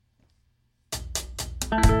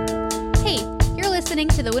Hey, you're listening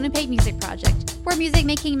to the Winnipeg Music Project, where music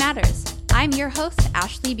making matters. I'm your host,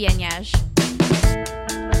 Ashley Bianyaj.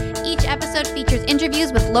 Each episode features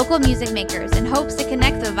interviews with local music makers in hopes to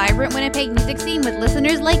connect the vibrant Winnipeg music scene with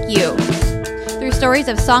listeners like you. Through stories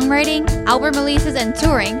of songwriting, album releases, and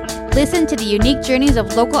touring, listen to the unique journeys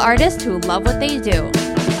of local artists who love what they do.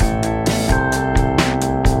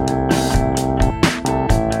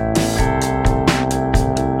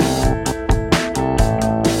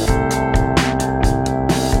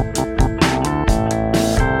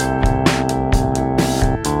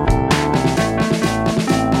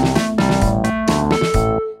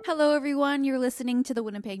 You're listening to the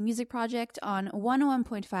Winnipeg Music Project on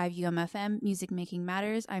 101.5 UMFM, Music Making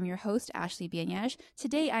Matters. I'm your host, Ashley Bianyaj.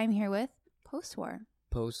 Today I'm here with Postwar.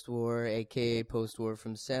 Postwar, a.k.a. Postwar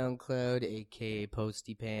from SoundCloud, a.k.a.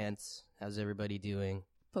 Posty Pants. How's everybody doing?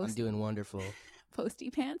 I'm doing wonderful. Posty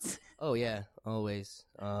Pants? Oh, yeah, always.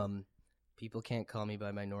 People can't call me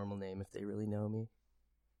by my normal name if they really know me.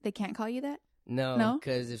 They can't call you that? No,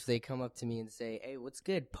 because if they come up to me and say, "Hey, what's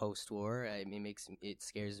good, Postwar?" It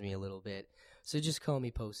scares me a little bit. So just call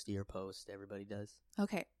me Posty or Post. Everybody does.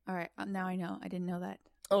 Okay, all right. Now I know. I didn't know that.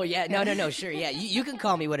 Oh yeah, no, sure, yeah. You can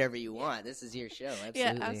call me whatever you want. This is your show. Absolutely.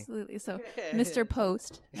 Yeah, absolutely. So, Mr.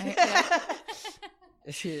 Post. Right?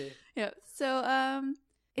 Yeah. Yeah. So,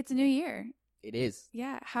 it's a new year. It is.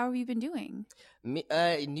 Yeah. How have you been doing?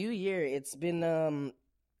 New year. It's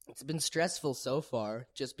been stressful so far,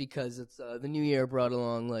 just because it's the new year brought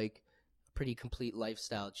along like a pretty complete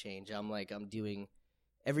lifestyle change. I'm doing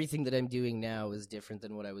everything that I'm doing now is different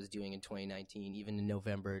than what I was doing in 2019, even in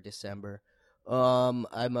November, December.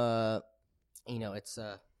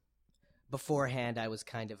 Beforehand I was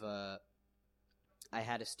kind of I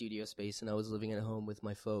had a studio space and I was living at home with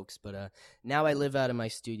my folks, but now I live out of my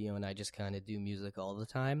studio and I just kind of do music all the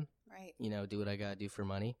time. Right. Do what I gotta do for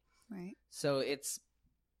money. Right. So it's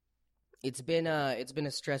been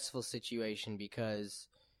a stressful situation because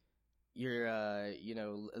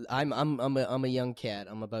I'm a young cat.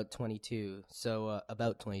 I'm about 22. So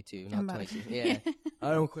about 22, not 22. Yeah.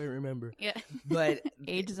 I don't quite remember. Yeah. But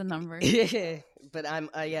age is a number. Yeah. But I'm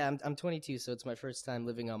 22, so it's my first time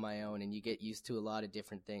living on my own, and you get used to a lot of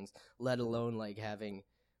different things, let alone like having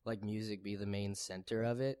like music be the main center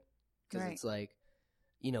of it, because It's like,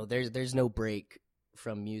 there's no break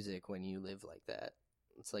from music when you live like that.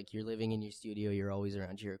 It's like you're living in your studio, you're always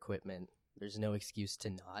around your equipment. There's no excuse to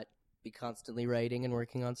not be constantly writing and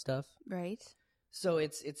working on stuff. Right. So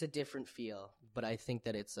it's a different feel, but I think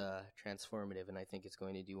that it's transformative, and I think it's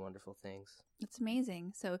going to do wonderful things. That's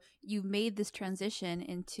amazing. So you made this transition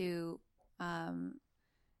into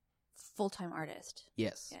full-time artist.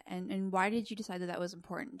 Yes. Yeah. And why did you decide that was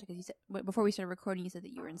important? Because you said before we started recording, you said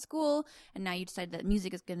that you were in school, and now you decided that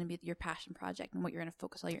music is going to be your passion project and what you're going to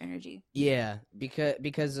focus all your energy. Yeah, because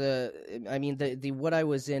the what I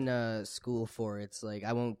was in school for, it's like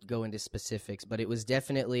I won't go into specifics, but it was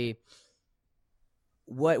definitely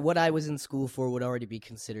what I was in school for would already be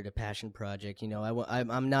considered a passion project.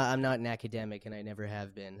 I'm not an academic, and I never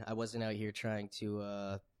have been. I wasn't out here trying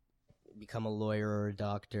to become a lawyer or a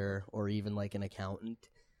doctor or even like an accountant.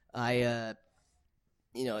 It's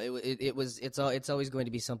always going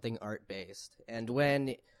to be something art based. And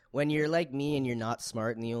when you're like me and you're not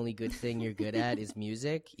smart and the only good thing you're good at is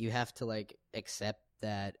music, you have to like accept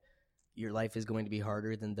that your life is going to be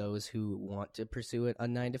harder than those who want to pursue it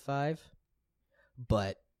on 9 to 5.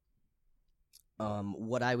 But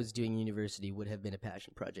what I was doing in university would have been a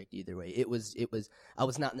passion project either way. It was. I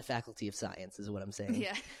was not in the faculty of science, is what I'm saying.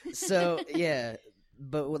 Yeah. So yeah,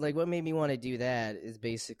 but what made me want to do that is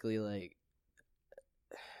basically like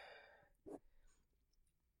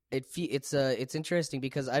it's interesting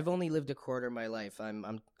because I've only lived a quarter of my life.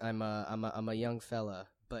 I'm a young fella,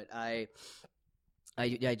 but I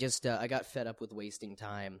got fed up with wasting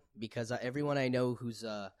time because everyone I know who's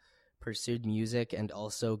pursued music and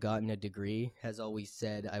also gotten a degree has always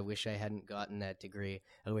said, I wish I hadn't gotten that degree.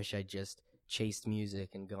 I wish I just chased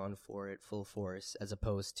music and gone for it full force, as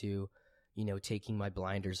opposed to, taking my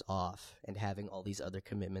blinders off and having all these other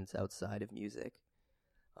commitments outside of music.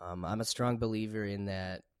 I'm a strong believer in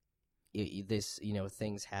that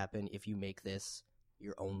things happen if you make this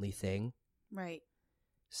your only thing. Right.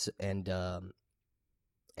 So, and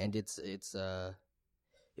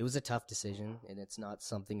it was a tough decision, and it's not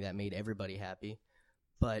something that made everybody happy,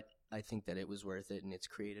 but I think that it was worth it, and it's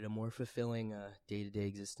created a more fulfilling day-to-day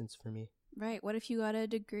existence for me. Right. What if you got a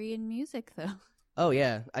degree in music, though? Oh,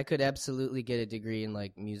 yeah. I could absolutely get a degree in,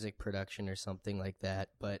 like, music production or something like that,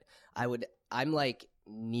 but I'm, like,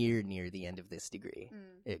 near the end of this degree,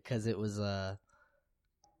 because it was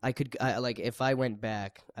like if I went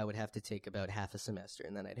back, I would have to take about half a semester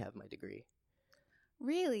and then I'd have my degree.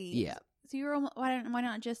 Really? Yeah. So you were why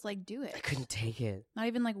not just like do it? I couldn't take it. Not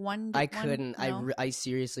even like one. I couldn't. No? I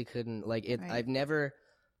seriously couldn't. Like it. Right. I've never.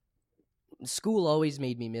 School always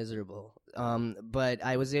made me miserable. But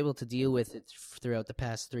I was able to deal with it throughout the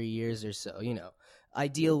past 3 years or so. You know, I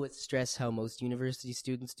deal with stress how most university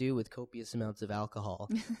students do, with copious amounts of alcohol.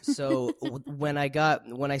 So when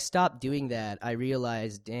I stopped doing that, I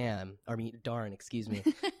realized, darn, excuse me.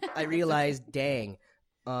 I realized, dang,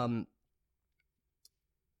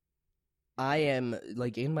 I am,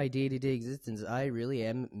 like, in my day-to-day existence, I really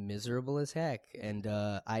am miserable as heck, and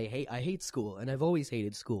I hate school, and I've always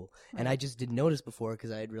hated school, and I just didn't notice before because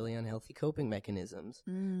I had really unhealthy coping mechanisms.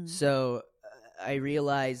 So I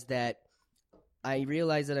realized that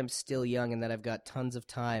I'm still young and that I've got tons of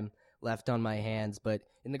time left on my hands, but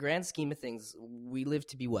in the grand scheme of things, we live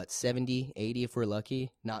to be, 70, 80 if we're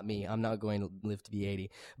lucky? Not me. I'm not going to live to be 80.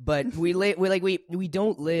 But we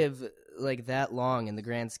don't live like that long in the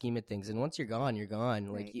grand scheme of things, and once you're gone, you're gone.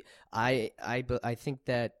 Like I think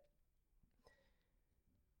that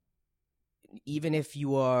even if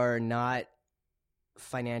you are not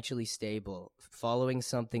financially stable, following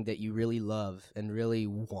something that you really love and really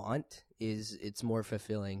want it's more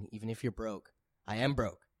fulfilling. Even if you're broke, I am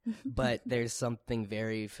broke, but there's something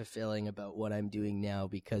very fulfilling about what I'm doing now,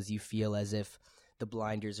 because you feel as if the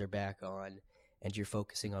blinders are back on and you're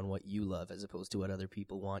focusing on what you love as opposed to what other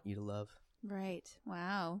people want you to love. Right.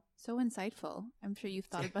 Wow. So insightful. I'm sure you've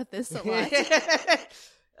thought about this a lot.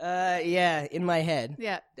 Yeah, in my head.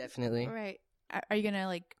 Yeah. Definitely. Right. Are you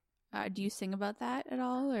gonna do you sing about that at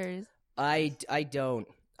all, or is... I don't.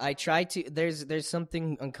 I try to. There's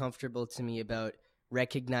something uncomfortable to me about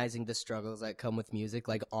recognizing the struggles that come with music,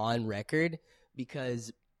 like on record,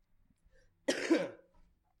 because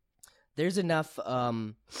there's enough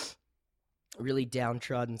really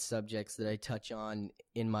downtrodden subjects that I touch on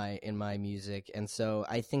in my music, and so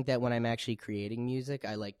I think that when I'm actually creating music,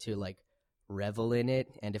 I like to revel in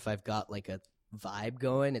it, and if I've got like a vibe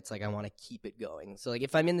going, it's like I want to keep it going. So like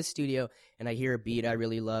if I'm in the studio and I hear a beat I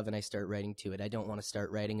really love and I start writing to it, I don't want to start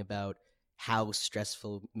writing about how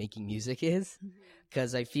stressful making music is,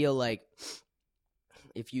 because I feel like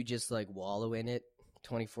if you just wallow in it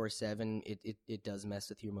 24/7, it does mess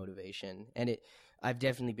with your motivation. And I've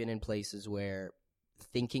definitely been in places where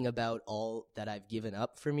thinking about all that I've given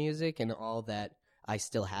up for music and all that I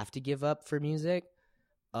still have to give up for music,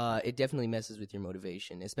 it definitely messes with your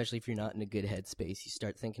motivation, especially if you're not in a good headspace. You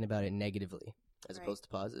start thinking about it negatively as opposed to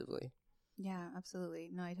positively. Yeah, absolutely.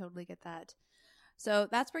 No, I totally get that. So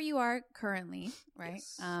that's where you are currently, right?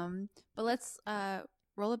 Yes. But let's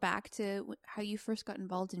roll it back to how you first got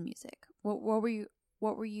involved in music. What were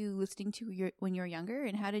you listening to when you were younger,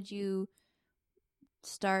 and how did you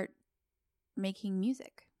start making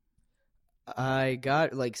music? I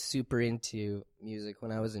got super into music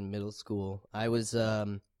when I was in middle school. I was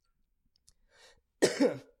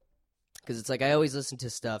because it's I always listened to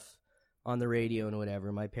stuff on the radio and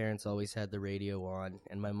whatever. My parents always had the radio on,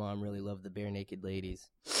 and my mom really loved the Bare Naked Ladies.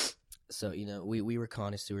 So we were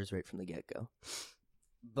connoisseurs right from the get-go.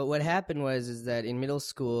 But what happened is that in middle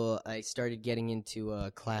school I started getting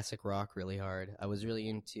into classic rock really hard. I was really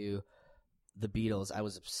into the Beatles. I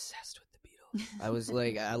was obsessed with I was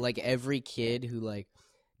like every kid who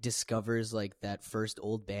discovers that first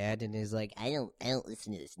old band and is like, I don't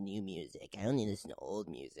listen to this new music. I only listen to old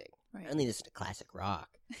music. Right. I only listen to classic rock.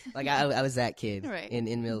 I was that kid right.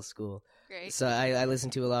 in middle school. Great. So I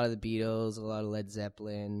listened to a lot of the Beatles, a lot of Led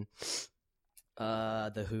Zeppelin,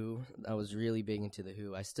 The Who. I was really big into The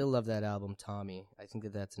Who. I still love that album, Tommy. I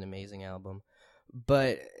think that's an amazing album.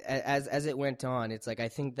 But as it went on, it's I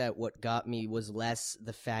think that what got me was less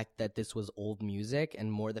the fact that this was old music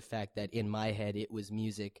and more the fact that in my head it was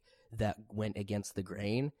music that went against the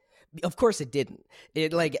grain. Of course it didn't.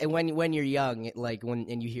 It when you're young,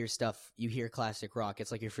 and you hear stuff, you hear classic rock,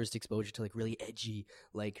 it's your first exposure to really edgy,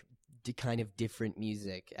 kind of different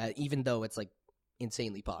music, even though it's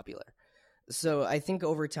insanely popular. So I think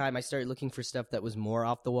over time I started looking for stuff that was more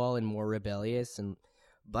off the wall and more rebellious, and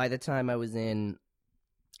by the time I was in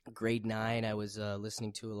grade 9, I was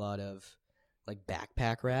listening to a lot of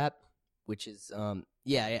backpack rap, which is A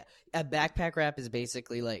backpack rap is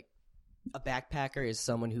basically a backpacker is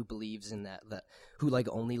someone who believes in that who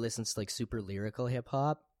only listens to super lyrical hip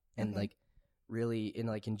hop and really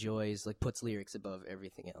enjoys puts lyrics above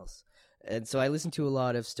everything else. And so I listened to a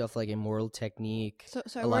lot of stuff like Immoral Technique.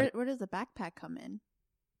 So where does the backpack come in?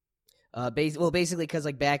 Basically, because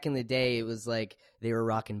like back in the day, it was like they were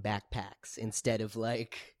rocking backpacks instead of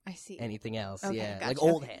like I see. anything else. Okay, Yeah, gotcha. like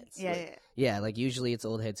old Okay. heads. Yeah, like, yeah. like usually it's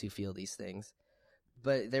old heads who feel these things.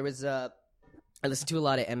 But there was I listened to a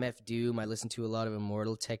lot of MF Doom. I listened to a lot of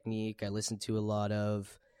Immortal Technique. I listened to a lot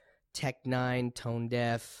of Tech Nine, Tone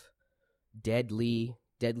Deaf, Deadly.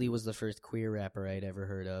 Deadly was the first queer rapper I'd ever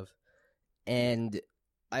heard of, and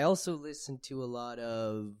I also listened to a lot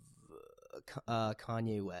of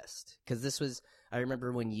Kanye West, because I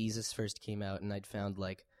remember when Yeezus first came out, and I'd found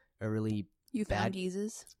like a really You found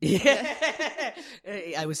Yeezus? Yeah.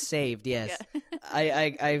 I was saved. Yes, Yeah.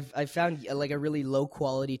 I found like a really low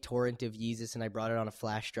quality torrent of Yeezus, and I brought it on a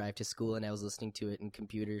flash drive to school, and I was listening to it in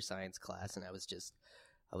computer science class, and I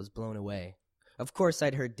was blown away. Of course,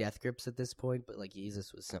 I'd heard Death Grips at this point, but like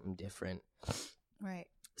Yeezus was something different. Right.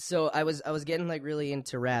 So I was getting like really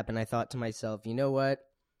into rap, and I thought to myself, you know what?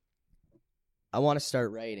 I want to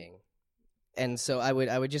start writing. And so I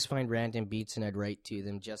would just find random beats and I'd write to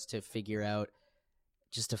them just to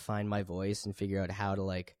find my voice and figure out how to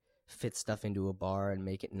like fit stuff into a bar and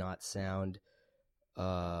make it not sound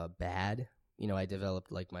bad. You know, I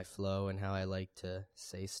developed like my flow and how I like to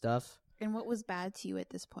say stuff. And what was bad to you at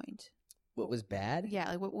this point? What was bad? Yeah,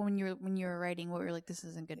 like when you were writing, what were you like, this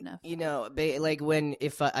isn't good enough? You know, like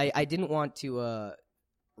if I didn't want to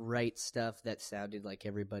write stuff that sounded like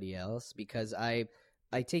everybody else, because I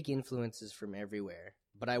take influences from everywhere,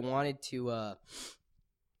 but I wanted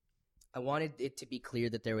it to be clear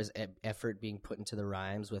that there was effort being put into the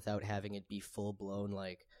rhymes without having it be full blown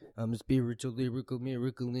like I'm a spiritual, lyrical,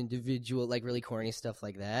 miracle individual, like really corny stuff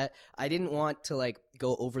like that. I didn't want to like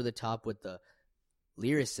go over the top with the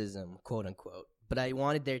lyricism, quote unquote, but I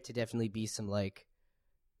wanted there to definitely be some like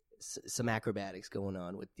some acrobatics going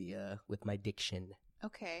on with the with my diction.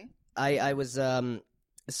 Okay. I was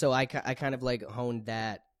so I kind of like honed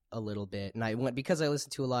that a little bit, and I went, because I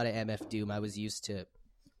listened to a lot of MF Doom, I was used to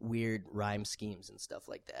weird rhyme schemes and stuff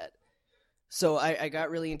like that. So I got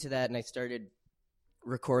really into that, and I started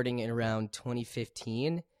recording in around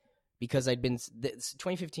 2015, because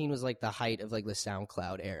 2015 was like the height of like the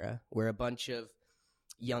SoundCloud era, where a bunch of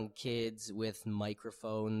young kids with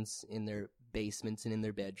microphones in their basements and in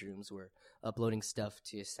their bedrooms were uploading stuff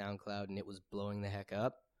to SoundCloud, and it was blowing the heck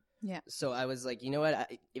up. Yeah. So I was like, you know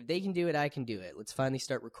what? If they can do it, I can do it. Let's finally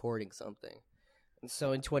start recording something. And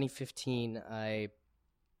so in 2015, I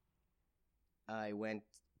went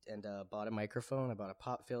and bought a microphone. I bought a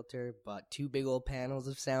pop filter, bought 2 big old panels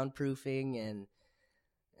of soundproofing,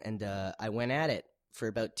 and I went at it. For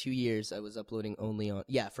about 2 years, I was uploading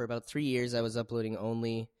for about 3 years, I was uploading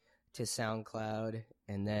only to SoundCloud,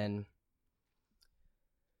 and then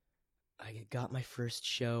I got my first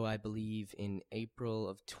show, I believe, in April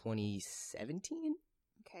of 2017.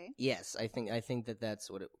 Okay. Yes, I think that's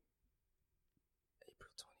what it.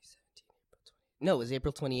 April 2017. No, it was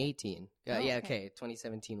April 2018. Yeah, okay.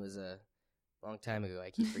 2017 was a long time ago.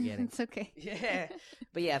 I keep forgetting. It's okay. Yeah,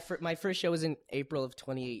 but yeah, my first show was in April of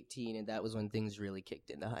 2018, and that was when things really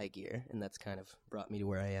kicked into high gear, and that's kind of brought me to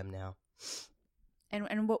where I am now.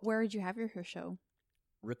 And where did you have your first show?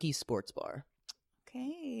 Rookie Sports Bar.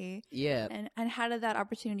 Okay. Yeah. And how did that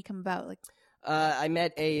opportunity come about? Like, I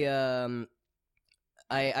met I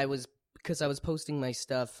was, because I was posting my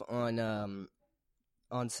stuff on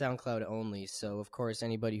SoundCloud only, so of course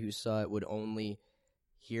anybody who saw it would only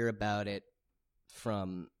hear about it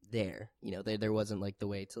from there. You know, there wasn't like the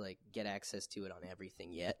way to like get access to it on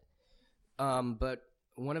everything yet. But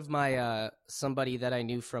one of my somebody that I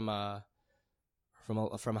knew from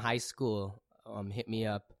high school hit me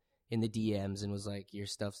up in the DMs and was like, your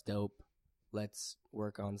stuff's dope, let's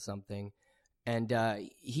work on something. And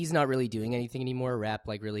he's not really doing anything anymore. Rap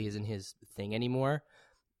like really isn't his thing anymore,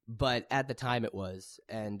 but at the time it was.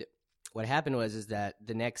 And what happened is that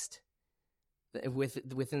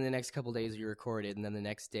within the next couple days we recorded, and then the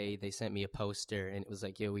next day they sent me a poster, and it was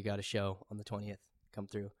like, yo, we got a show on the 20th, come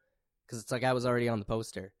through. Because it's like I was already on the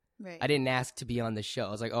poster. right. I didn't ask to be on the show.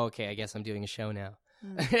 I was like, oh, okay, I guess I'm doing a show now.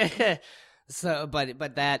 Mm. So,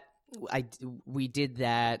 but that we did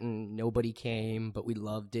that, and nobody came, but we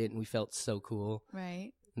loved it, and we felt so cool.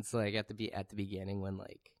 Right. It's like at the beginning when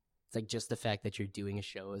like it's like just the fact that you're doing a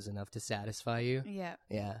show is enough to satisfy you. Yeah.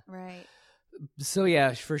 Yeah. Right. So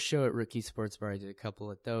yeah, first show at Rookie Sports Bar, I did a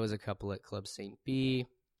couple at those, a couple at Club St. B.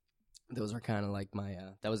 Those were kind of like my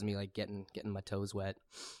that was me like getting my toes wet.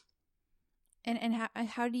 And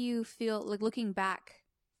how do you feel, like, looking back?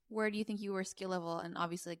 Where do you think you were skill level? And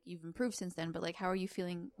obviously, like, you've improved since then, but like, how are you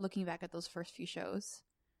feeling looking back at those first few shows?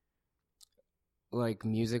 Like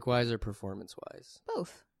music wise or performance wise?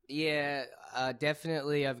 Both. Yeah,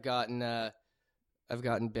 definitely. I've gotten a I've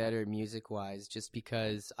gotten better music-wise just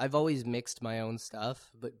because I've always mixed my own stuff,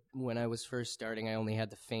 but when I was first starting, I only had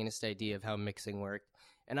the faintest idea of how mixing worked,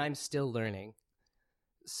 and I'm still learning.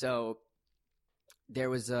 So there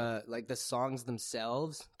was like the songs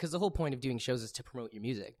themselves, because the whole point of doing shows is to promote your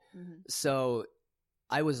music. So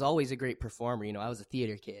I was always a great performer. You know, I was a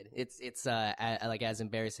theater kid. It's like as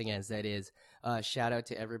embarrassing as that is. Shout out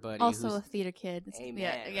to everybody. Also who's a theater kid. Amen,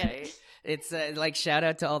 Yeah, I get right? it. It's like shout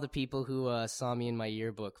out to all the people who saw me in my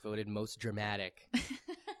yearbook, voted most dramatic.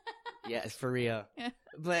 Yeah, for real. Yeah.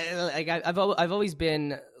 But like I've always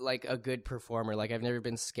been like a good performer. Like I've never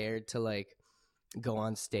been scared to like go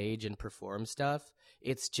on stage and perform stuff.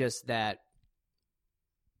 It's just that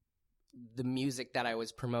the music that I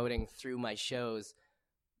was promoting through my shows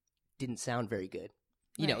didn't sound very good.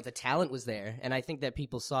 You know, Right. the talent was there, and I think that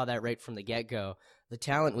people saw that right from the get-go. The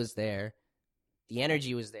talent was there, the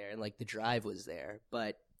energy was there, and like the drive was there,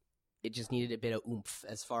 but it just needed a bit of oomph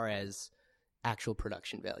as far as actual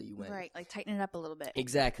production value went. Right, like tighten it up a little bit.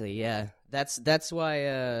 Exactly, yeah. That's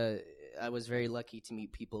why I was very lucky to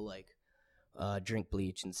meet people like Drink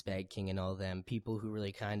Bleach and Spag King and all them, people who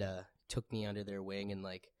really kind of took me under their wing and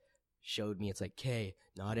like showed me it's like, hey,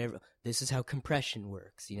 this is how compression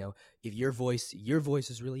works. You know, if your voice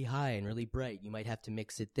is really high and really bright, you might have to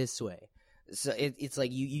mix it this way. So it's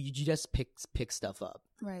like you just pick stuff up.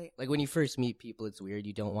 Right. Like when you first meet people, it's weird.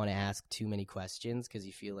 You don't want to ask too many questions because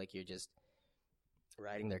you feel like you're just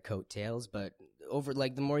riding their coattails. But over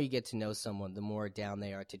like the more you get to know someone, the more down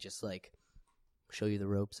they are to just like show you the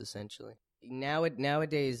ropes, essentially.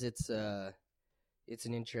 Nowadays, it's an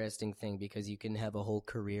interesting thing because you can have a whole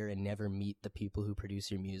career and never meet the people who produce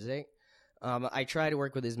your music. I try to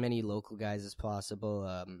work with as many local guys as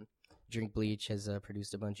possible. Drink Bleach has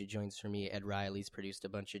produced a bunch of joints for me. Ed Riley's produced a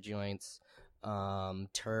bunch of joints.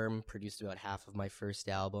 Term produced about half of my first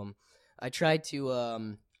album. I tried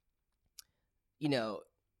to,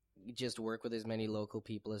 just work with as many local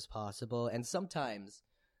people as possible. And sometimes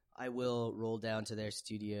I will roll down to their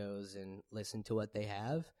studios and listen to what they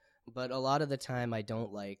have. But a lot of the time I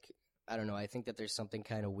don't I don't know, I think that there's something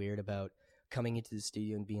kind of weird about coming into the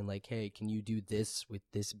studio and being like, hey, can you do this with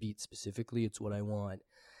this beat specifically? It's what I want.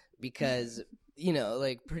 Because,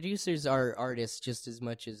 like producers are artists just as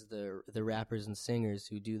much as the rappers and singers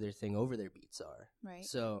who do their thing over their beats are. Right.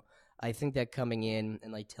 So I think that coming in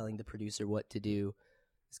and like telling the producer what to do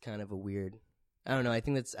is kind of a weird, I don't know, I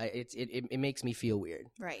think it makes me feel weird.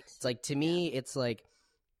 Right. It's like, to me, it's like,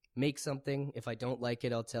 make something. If I don't like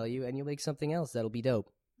it, I'll tell you, and you'll make something else that'll be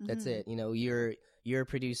dope. That's it. You're a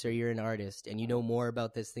producer, you're an artist, and you know more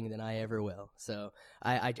about this thing than I ever will. So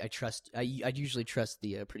I usually trust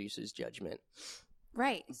the producer's judgment.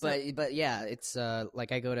 Right. But yeah, it's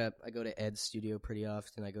like I go to Ed's studio pretty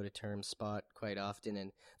often. I go to Term's spot quite often,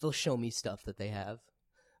 and they'll show me stuff that they have.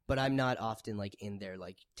 But I'm not often like in there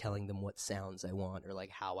like telling them what sounds I want or like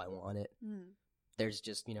how I want it. There's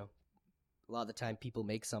just, a lot of the time people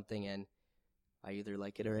make something and I either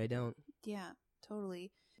like it or I don't. Yeah,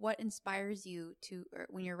 totally. What inspires you to, or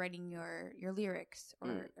when you're writing your lyrics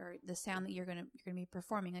or the sound that you're gonna be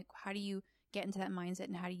performing? Like, how do you get into that mindset,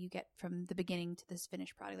 and how do you get from the beginning to this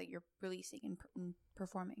finished product that you're releasing and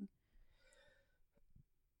performing?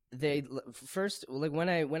 They first, like when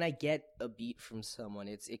I get a beat from someone,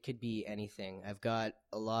 it could be anything. I've got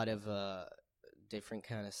a lot of different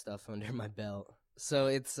kind of stuff under my belt, so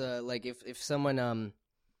it's like if someone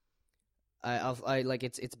I like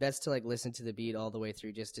it's best to like listen to the beat all the way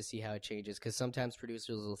through just to see how it changes, because sometimes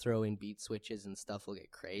producers will throw in beat switches and stuff will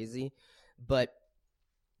get crazy, but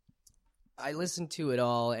I listen to it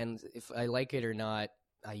all, and if I like it or not,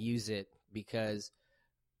 I use it, because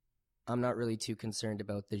I'm not really too concerned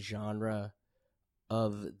about the genre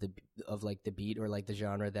of like the beat or like the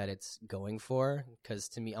genre that it's going for, because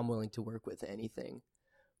to me, I'm willing to work with anything.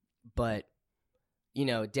 But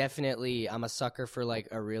definitely I'm a sucker for like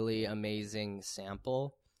a really amazing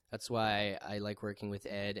sample. That's why I like working with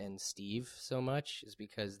Ed and Steve so much, is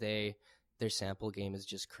because their sample game is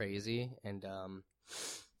just crazy. And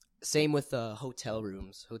same with Hotel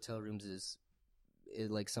Rooms. Hotel Rooms is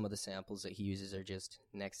like some of the samples that he uses are just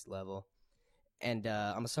next level. And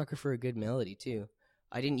I'm a sucker for a good melody too.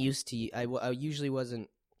 I didn't used to. I usually wasn't.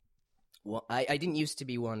 Well, I didn't used to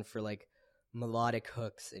be one for like melodic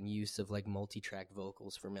hooks and use of like multi-track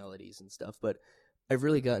vocals for melodies and stuff, but I've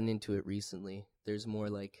really gotten into it recently. There's more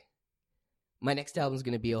like, my next album's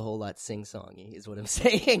gonna be a whole lot sing-songy, is what I'm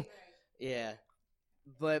saying. Yeah,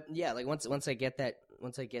 but yeah, like once I get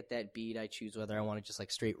that beat, I choose whether I want to just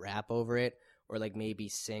like straight rap over it, or like maybe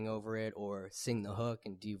sing over it, or sing the hook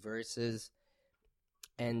and do verses,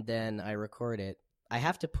 and then I record it. I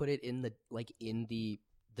have to put it in the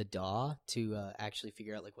DAW to actually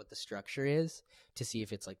figure out like what the structure is, to see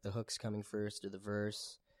if it's like the hook's coming first or the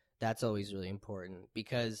verse. That's always really important,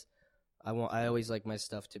 because I always like my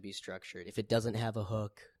stuff to be structured. If it doesn't have a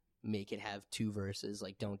hook, make it have 2 verses.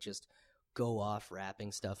 Like, don't just go off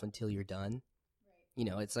rapping stuff until you're done. Right. You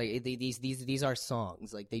know, it's like these are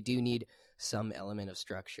songs. Like, they do need some element of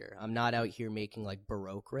structure. I'm not out here making like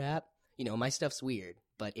Baroque rap. You know, my stuff's weird,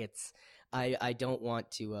 but I don't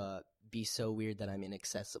want to be so weird that I'm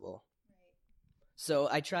inaccessible. Right. So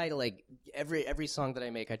I try to like every song that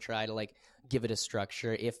I make, I try to like give it a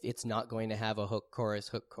structure. If it's not going to have a hook chorus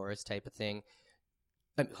type of thing,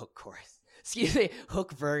 hook chorus. Excuse me,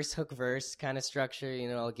 hook verse kind of structure. You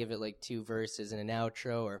know, I'll give it like 2 verses and an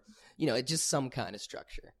outro, or you know, just some kind of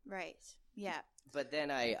structure. Right. Yeah. But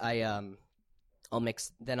then I'll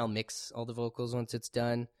mix all the vocals once it's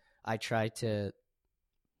done. I try to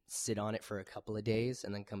sit on it for a couple of days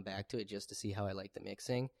and then come back to it just to see how I like the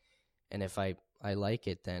mixing. And if I like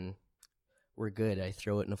it, then we're good. I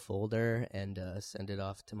throw it in a folder and send it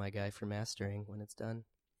off to my guy for mastering when it's done.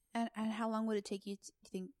 And how long would it take you to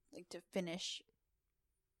think, like, to finish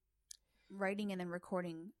writing and then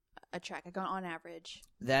recording a track, like on average?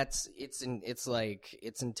 It's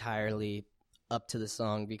entirely up to the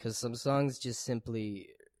song, because some songs just simply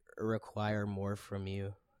require more from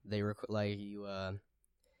you. They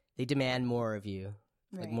they demand more of you,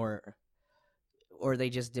 like right. More, or they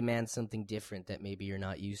just demand something different that maybe you're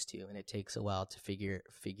not used to, and it takes a while to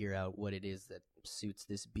figure out what it is that suits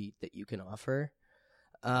this beat that you can offer.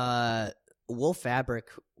 Wolf Fabric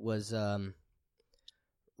was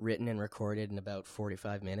written and recorded in about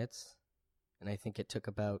 45 minutes, and I think it took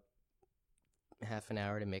about half an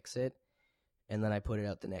hour to mix it, and then I put it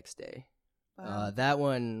out the next day. Wow. That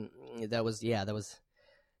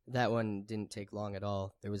one didn't take long at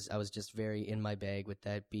all. I was just very in my bag with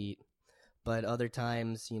that beat. But other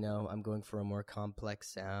times, you know, I'm going for a more complex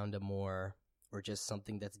sound, or just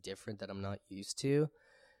something that's different that I'm not used to.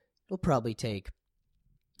 It'll probably take,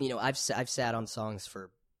 you know, I've sat on songs for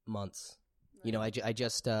months. Right. You know, I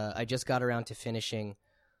just got around to finishing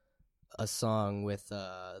a song with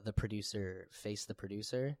the producer, Face the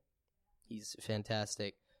Producer. He's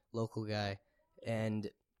fantastic, local guy, and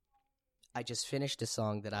I just finished a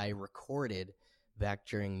song that I recorded back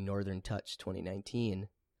during Northern Touch 2019,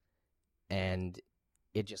 and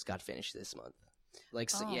it just got finished this month.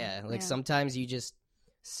 Sometimes you just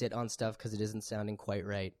sit on stuff because it isn't sounding quite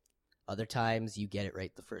right. Other times you get it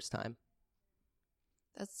right the first time.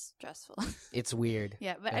 That's stressful. It's weird.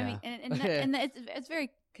 Yeah, but yeah. I mean, and it's very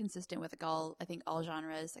consistent with like all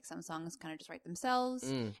genres. Like some songs kind of just write themselves,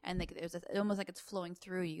 and like there's almost like it's flowing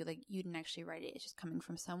through you. Like you didn't actually write it; it's just coming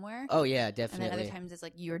from somewhere. Oh yeah, definitely. And then other times it's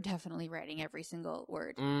like you're definitely writing every single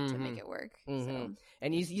word to make it work. Mm-hmm. So.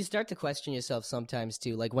 And you start to question yourself sometimes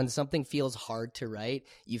too. Like when something feels hard to write,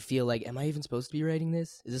 you feel like, am I even supposed to be writing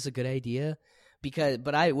this? Is this a good idea?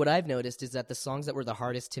 What I've noticed is that the songs that were the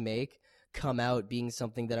hardest to make come out being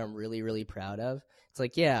something that I'm really, really proud of. It's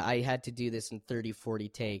like, yeah, I had to do this in 30, 40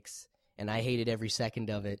 takes, and I hated every second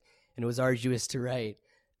of it, and it was arduous to write,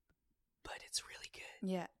 but it's really good.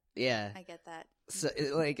 Yeah. Yeah. I get that. So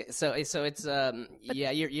it's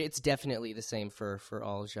it's definitely the same for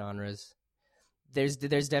all genres. There's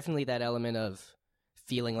definitely that element of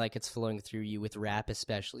feeling like it's flowing through you with rap,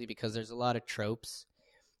 especially because there's a lot of tropes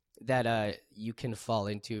that you can fall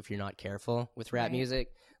into if you're not careful with rap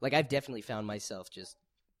music. Like, I've definitely found myself just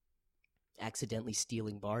accidentally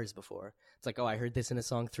stealing bars before. It's like, oh, I heard this in a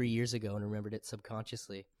song 3 years ago and remembered it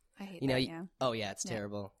subconsciously. I hate that, yeah. Oh, yeah, it's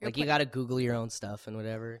terrible. Like, you got to Google your own stuff and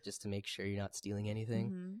whatever just to make sure you're not stealing anything.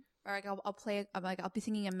 Mm-hmm. Or, like, I'll be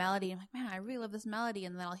singing a melody, and I'm like, man, I really love this melody,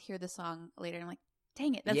 and then I'll hear the song later, and I'm like,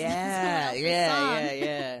 dang it, that's song.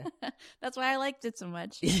 Yeah. That's why I liked it so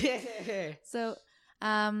much. Yeah. So...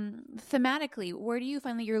 thematically, where do you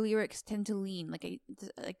find that your lyrics tend to lean? Like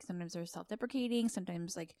sometimes they're self-deprecating.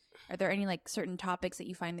 Sometimes, like, are there any like certain topics that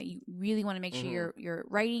you find that you really want to make sure you're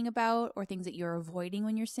writing about, or things that you're avoiding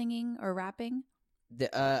when you're singing or rapping?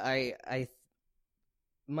 My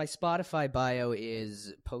Spotify bio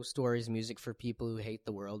is post stories, music for people who hate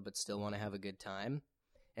the world but still want to have a good time,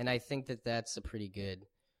 and I think that that's a pretty good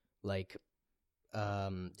like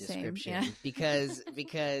description. Same, yeah.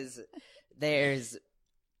 because there's.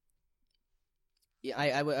 Yeah,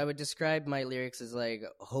 I would describe my lyrics as like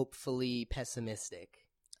hopefully pessimistic.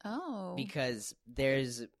 Oh. Because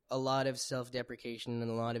there's a lot of self-deprecation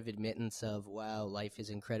and a lot of admittance of, wow, life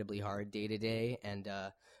is incredibly hard day to day. And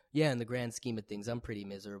in the grand scheme of things, I'm pretty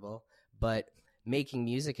miserable. But making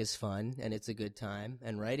music is fun and it's a good time,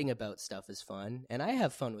 and writing about stuff is fun, and I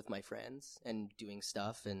have fun with my friends and doing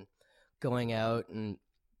stuff and going out and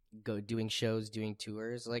doing shows, doing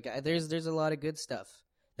tours. Like there's a lot of good stuff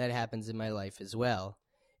that happens in my life as well.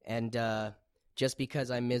 And just because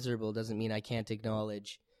I'm miserable doesn't mean I can't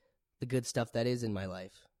acknowledge the good stuff that is in my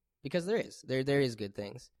life, because there is good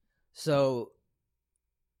things. So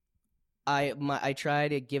I try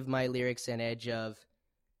to give my lyrics an edge of,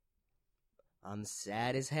 I'm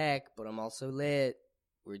sad as heck, but I'm also lit.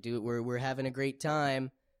 We're having a great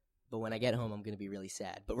time, but when I get home, I'm gonna be really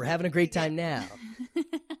sad. But we're having a great time now.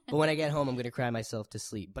 But when I get home, I'm gonna cry myself to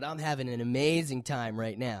sleep. But I'm having an amazing time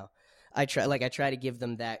right now. I try to give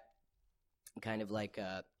them that kind of like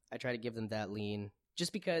I try to give them that lean,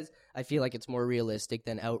 just because I feel like it's more realistic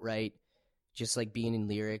than outright just like being in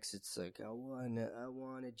lyrics. It's like, I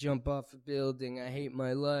wanna jump off a building. I hate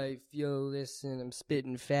my life. Yo, listen, I'm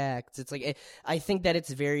spitting facts. It's like I think that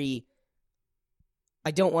it's very.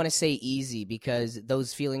 I don't want to say easy, because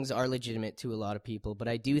those feelings are legitimate to a lot of people, but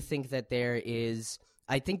I do think that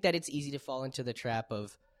I think that it's easy to fall into the trap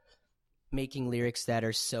of making lyrics that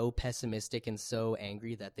are so pessimistic and so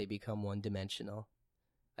angry that they become one-dimensional.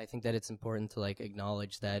 I think that it's important to like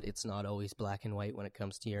acknowledge that it's not always black and white when it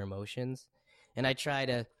comes to your emotions. And I try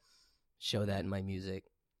to show that in my music.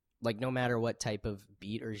 Like, no matter what type of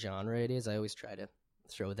beat or genre it is, I always try to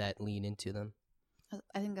throw that lean into them.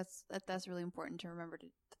 I think that's really important to remember,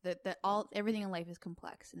 that everything in life is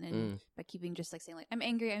complex, and then by keeping just like saying like I'm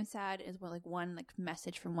angry, I'm sad is well like one like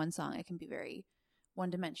message from one song, it can be very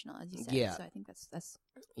one-dimensional, as you said. Yeah. So I think that's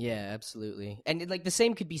yeah, absolutely. And like the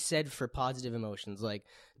same could be said for positive emotions, like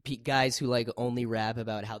guys who like only rap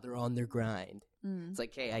about how they're on their grind. It's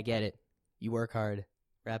like, hey, I get it. You work hard.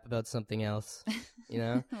 Rap about something else. You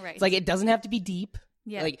know, right? It's like it doesn't have to be deep.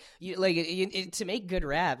 Yeah. Like to make good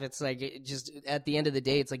rap, it's like just at the end of the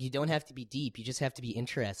day, it's like you don't have to be deep. You just have to be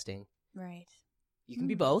interesting. Right. You can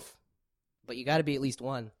be both, but you got to be at least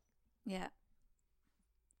one. Yeah.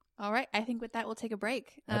 All right. I think with that, we'll take a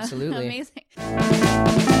break. Absolutely. Amazing.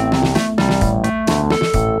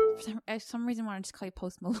 For some reason, I want to just call you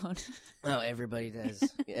Post Malone. Oh, everybody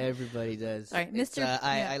does. Everybody does. All right, Mr.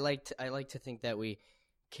 I like to think that we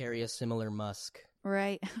carry a similar musk.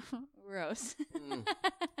 Right. Gross.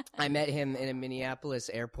 I met him in a Minneapolis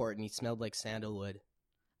airport, and he smelled like sandalwood.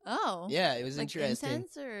 Oh. Yeah, it was like interesting.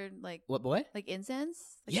 Incense or like What? like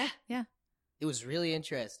incense? Like, Yeah. Yeah. It was really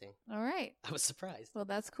interesting. All right. I was surprised. Well,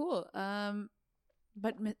 that's cool.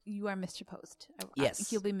 But you are Mr. Post. Yes. I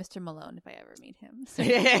think you'll be Mr. Malone if I ever meet him.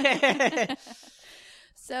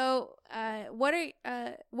 So, what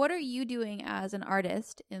are you doing as an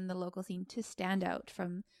artist in the local scene to stand out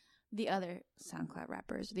from the other SoundCloud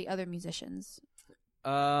rappers, the other musicians?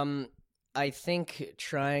 I think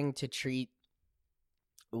trying to treat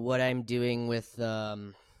what I'm doing with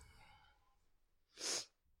I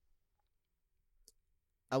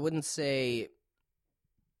wouldn't say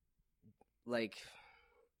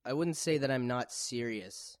that I'm not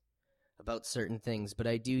serious about certain things, but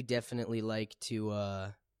I do definitely like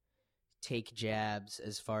to take jabs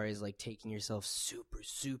as far as like taking yourself super,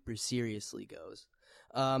 super seriously goes.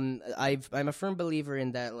 I'm a firm believer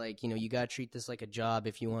in that, like, you know, you gotta treat this like a job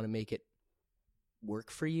if you want to make it work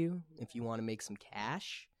for you, if you want to make some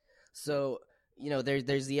cash. So, you know,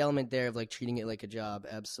 there's the element there of like treating it like a job,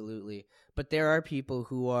 absolutely. But there are people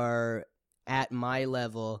who are at my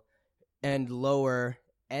level and lower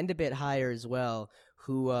and a bit higher as well,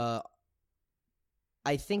 who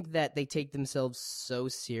I think that they take themselves so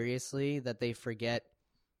seriously that they forget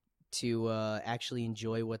to actually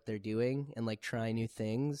enjoy what they're doing and like try new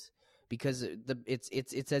things, because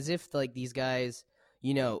it's as if like these guys,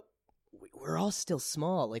 you know, we're all still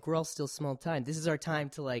small, like we're all still small time. This is our time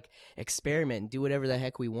to like experiment and do whatever the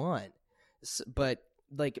heck we want. But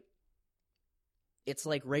like, it's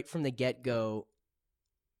like right from the get-go,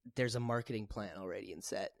 there's a marketing plan already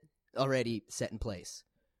set in place.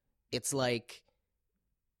 It's like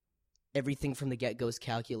everything from the get-go is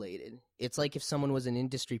calculated. It's like if someone was an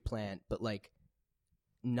industry plant, but like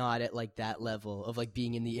not at like that level of like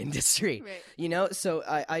being in the industry, right. You know? So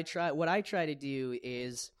I try to do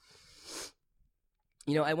is,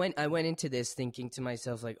 you know, I went into this thinking to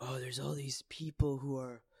myself like, oh, there's all these people who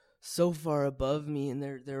are so far above me, and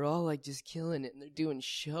they're all like just killing it, and they're doing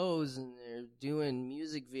shows and they're doing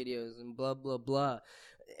music videos and blah blah blah.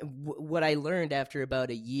 What I learned after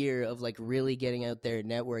about a year of like really getting out there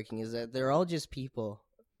and networking is that they're all just people.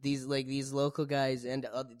 These local guys and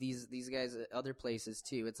these guys at other places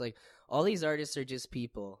too. It's like all these artists are just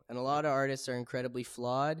people, and a lot of artists are incredibly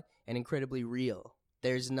flawed and incredibly real.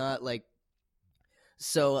 There's not like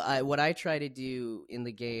So what I try to do in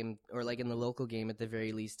the game, or like in the local game at the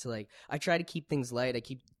very least, to like I try to keep things light.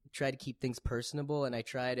 Try to keep things personable, and I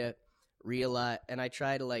try to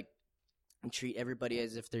like treat everybody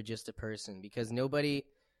as if they're just a person, because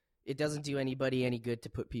it doesn't do anybody any good to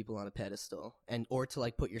put people on a pedestal, or to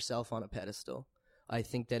like put yourself on a pedestal. I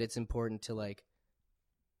think that it's important to like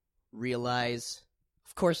realize,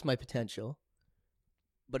 of course, my potential,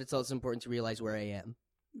 but it's also important to realize where I am.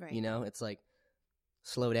 Right. You know, it's like,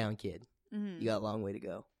 slow down, kid. Mm-hmm. You got a long way to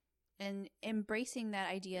go. And embracing that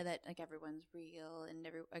idea that like everyone's real and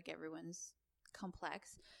everyone's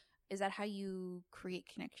complex. Is that how you create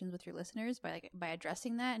connections with your listeners, by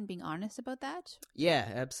addressing that and being honest about that? Yeah,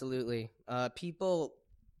 absolutely. People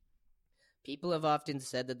have often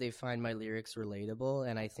said that they find my lyrics relatable,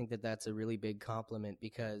 and I think that that's a really big compliment,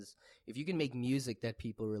 because if you can make music that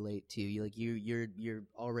people relate to, you're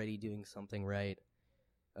already doing something right.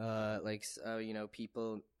 You know,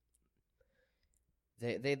 people.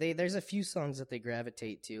 There's a few songs that they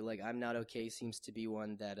gravitate to. Like "I'm Not Okay" seems to be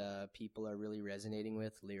one that people are really resonating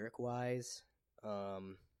with lyric wise.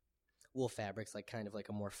 Wool Fabric's like kind of like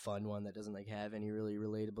a more fun one that doesn't like have any really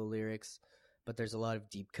relatable lyrics. But there's a lot of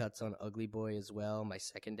deep cuts on Ugly Boy as well, my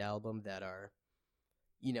second album, that are,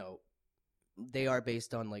 you know, they are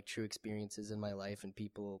based on like true experiences in my life, and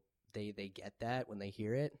people they get that when they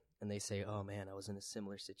hear it, and they say, "Oh man, I was in a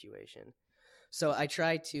similar situation." So I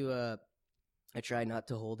try not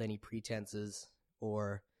to hold any pretenses,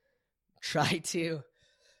 or try to.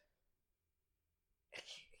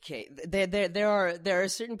 Okay, there are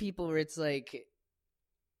certain people where it's like,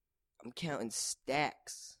 I'm counting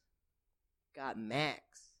stacks. Got Max.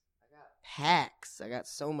 I got packs. I got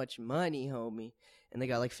so much money, homie. And they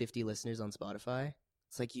got like 50 listeners on Spotify.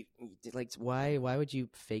 It's like, why would you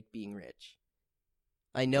fake being rich?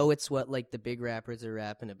 I know it's what like the big rappers are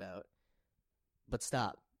rapping about, but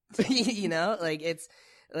stop. You know, like it's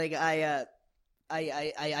like I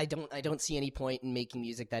don't see any point in making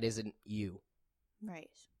music that isn't you. Right.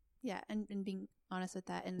 Yeah, and being honest with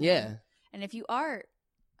that, and yeah, and if you are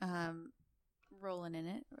rolling in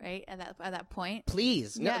it, right, at that point,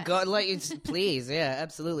 please, yeah. No, God, like it's please, yeah,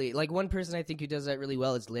 absolutely. Like one person I think who does that really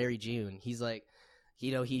well is Larry June. He's like,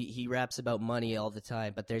 you know, he raps about money all the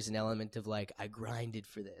time, but there's an element of like, I grinded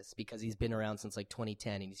for this, because he's been around since like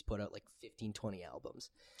 2010, and he's put out like 15-20 albums.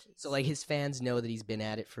 Jeez. So like his fans know that he's been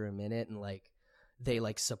at it for a minute, and like they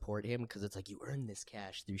like support him, because it's like, you earn this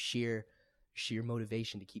cash through sheer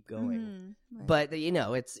motivation to keep going. Right. But you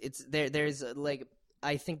know, it's there's like,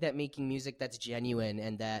 I think that making music that's genuine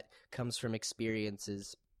and that comes from experience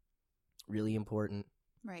is really important.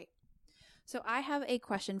 Right. So I have a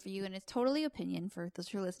question for you, and it's totally opinion for those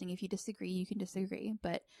who are listening. If you disagree, you can disagree.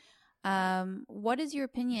 But what is your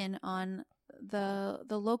opinion on the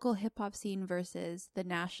local hip hop scene versus the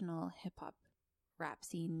national hip hop rap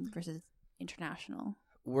scene versus international?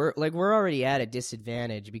 We're already at a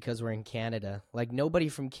disadvantage because we're in Canada. Like nobody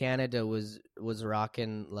from Canada was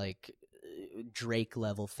rocking like Drake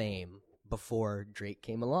level fame before Drake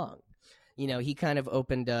came along. You know, he kind of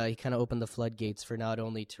opened the floodgates for not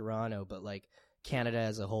only Toronto, but like Canada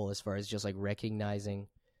as a whole, as far as just like recognizing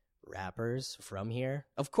rappers from here.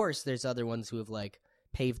 Of course, there's other ones who have like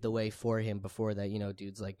paved the way for him before that. You know,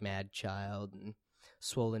 dudes like Mad Child and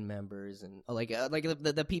Swollen Members, and like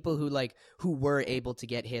the people who were able to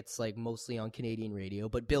get hits like mostly on Canadian radio,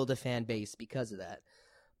 but build a fan base because of that.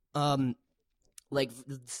 Like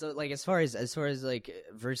so, like as far as like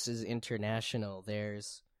versus international,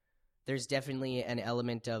 there's definitely an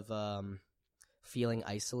element of feeling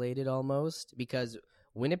isolated almost, because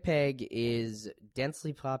Winnipeg is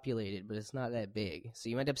densely populated, but it's not that big. So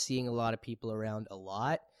you end up seeing a lot of people around a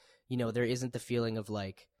lot. You know, there isn't the feeling of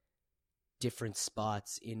like different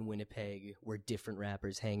spots in Winnipeg where different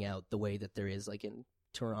rappers hang out the way that there is like in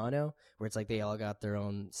Toronto, where it's like they all got their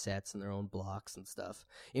own sets and their own blocks and stuff.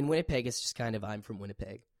 In Winnipeg, it's just kind of, I'm from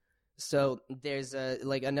Winnipeg. So there's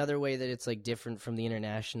like another way that it's like different from the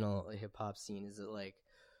international hip hop scene is that like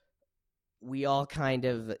we all kind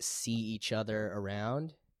of see each other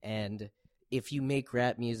around, and if you make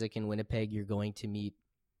rap music in Winnipeg, you're going to meet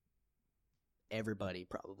everybody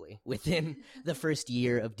probably within the first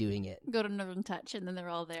year of doing it. Go to Northern Touch and then they're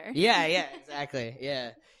all there. Yeah, exactly.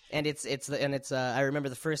 Yeah. And it's I remember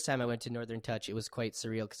the first time I went to Northern Touch, it was quite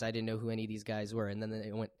surreal because I didn't know who any of these guys were, and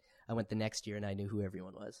then I went the next year and I knew who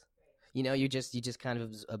everyone was. You know, you just kind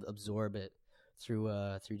of absorb it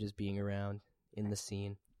through just being around in the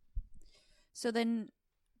scene. So then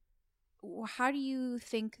how do you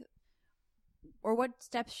think, or what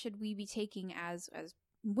steps should we be taking as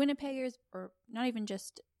Winnipeggers, or not even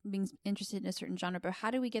just being interested in a certain genre, but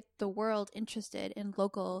how do we get the world interested in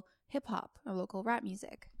local hip hop or local rap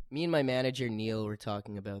music? Me and my manager Neil were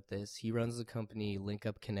talking about this. He runs the company Link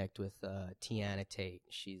Up Connect with Tiana Tate.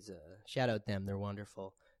 She's shout out them. They're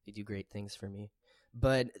wonderful. They do great things for me.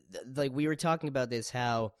 But like we were talking about this,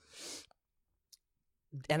 how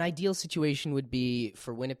an ideal situation would be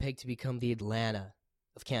for Winnipeg to become the Atlanta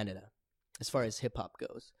of Canada as far as hip hop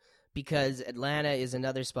goes, because Atlanta is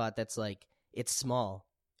another spot that's like, it's small.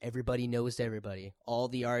 Everybody knows everybody. All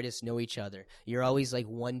the artists know each other. You're always like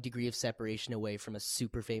 1 degree of separation away from a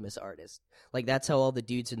super famous artist. Like that's how all the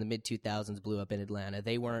dudes in the mid 2000s blew up in Atlanta.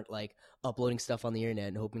 They weren't like uploading stuff on the internet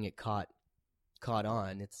and hoping it caught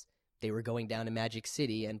on. They were going down to Magic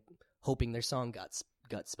City and hoping their song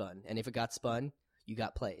got spun. And if it got spun, you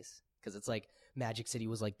got plays, because it's like Magic City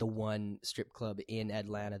was like the one strip club in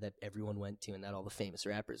Atlanta that everyone went to and that all the famous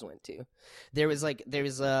rappers went to. There was like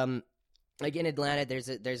in Atlanta,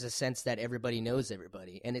 there's a sense that everybody knows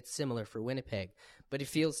everybody, and it's similar for Winnipeg. But it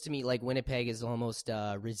feels to me like Winnipeg is almost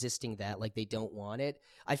resisting that, like they don't want it.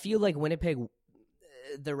 I feel like Winnipeg,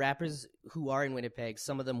 the rappers who are in Winnipeg,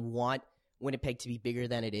 some of them want Winnipeg to be bigger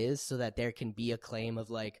than it is, so that there can be a claim of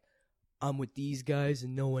like, I'm with these guys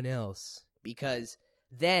and no one else. Because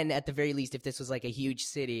then, at the very least, if this was like a huge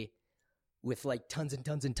city with like tons and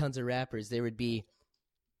tons and tons of rappers, there would be,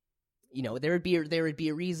 there would be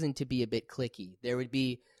a reason to be a bit cliquey. There would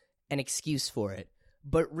be an excuse for it.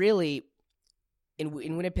 But really, in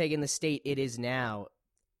Winnipeg, in the state it is now,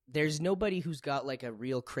 there's nobody who's got like a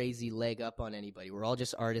real crazy leg up on anybody. We're all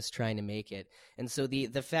just artists trying to make it. And so the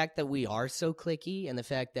fact that we are so cliquey, and the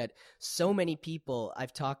fact that so many people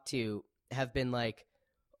I've talked to have been like,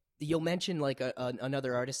 you'll mention like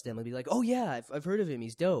another artist, and they'll be like, oh yeah, I've heard of him,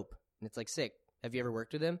 he's dope. And it's like, sick. Have you ever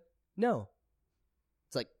worked with him? No.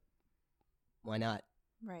 It's like, why not?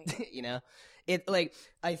 Right. It like,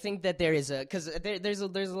 I think that there is because there's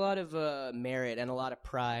a lot of merit and a lot of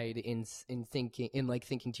pride in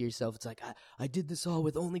thinking to yourself, it's like, I did this all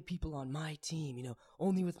with only people on my team,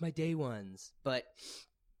 only with my day ones. But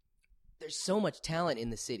there's so much talent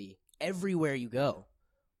in the city everywhere you go.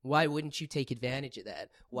 Why wouldn't you take advantage of that?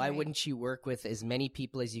 Why Right. wouldn't you work with as many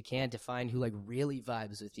people as you can to find who like really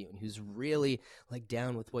vibes with you and who's really like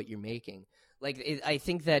down with what you're making? Like, I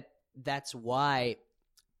think that's why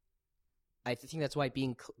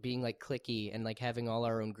being like cliquey and like having all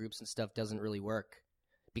our own groups and stuff doesn't really work,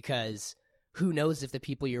 because who knows if the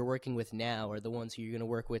people you're working with now are the ones who you're going to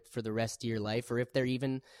work with for the rest of your life, or if they're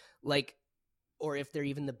even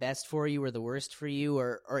the best for you or the worst for you,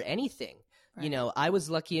 or anything. Right. I was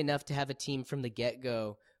lucky enough to have a team from the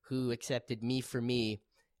get-go who accepted me for me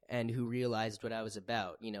and who realized what I was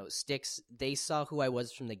about. Styx, they saw who I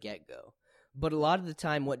was from the get-go. But a lot of the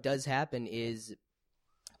time what does happen is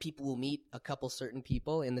people will meet a couple certain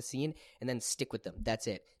people in the scene and then stick with them. That's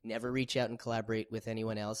it. Never reach out and collaborate with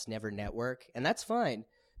anyone else, never network. And that's fine,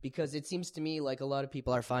 because it seems to me like a lot of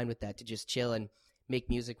people are fine with that, to just chill and make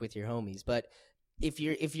music with your homies. But if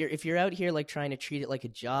you're out here like trying to treat it like a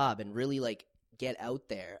job and really like get out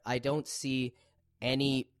there, I don't see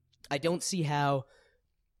how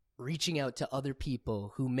reaching out to other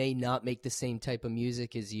people who may not make the same type of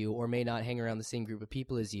music as you, or may not hang around the same group of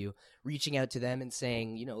people as you, reaching out to them and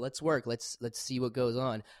saying, let's work, let's see what goes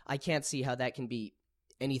on. I can't see how that can be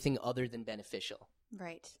anything other than beneficial.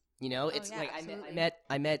 Right. It's yeah, like absolutely.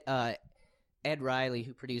 I met Ed Riley,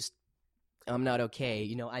 who produced I'm Not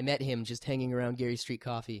Okay. I met him just hanging around Gary Street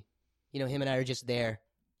Coffee. Him and I are just there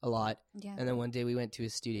a lot. Yeah. And then one day we went to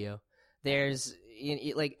his studio. There's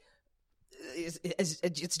like,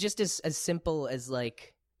 it's just as simple as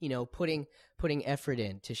like, putting effort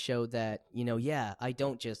in to show that, I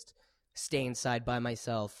don't just stay inside by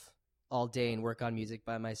myself all day and work on music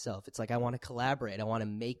by myself. It's like, I want to collaborate. I want to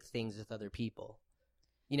make things with other people.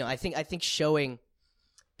 I think showing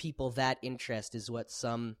people that interest is what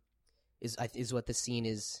what the scene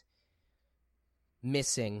is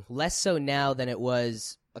missing. Less so now than it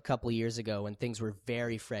was a couple years ago, when things were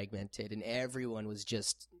very fragmented and everyone was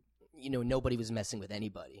just, nobody was messing with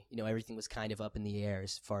anybody. Everything was kind of up in the air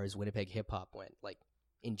as far as Winnipeg hip hop went, like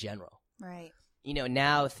in general. Right.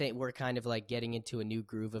 Now we're kind of like getting into a new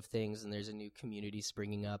groove of things, and there's a new community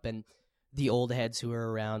springing up, and the old heads who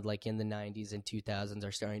were around like in the 90s and 2000s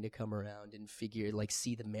are starting to come around and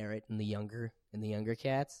see the merit in the younger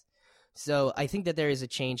cats. So I think that there is a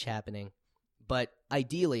change happening, but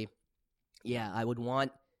ideally, I would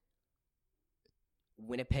want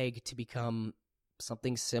Winnipeg to become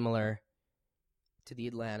something similar to the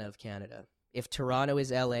Atlanta of Canada. If Toronto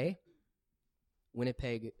is LA,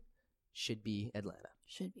 Winnipeg should be Atlanta.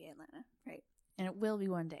 Should be Atlanta, right? And it will be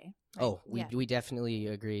one day. Right? Oh, we definitely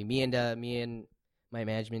agree. Me and my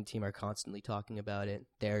management team are constantly talking about it.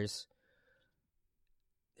 There's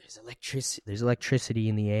electricity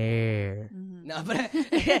in the air. Mm-hmm. No,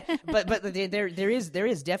 but there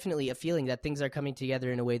is definitely a feeling that things are coming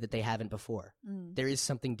together in a way that they haven't before. There is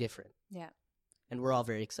something different. Yeah. And we're all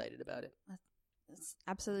very excited about it.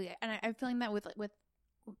 Absolutely. And I'm feeling that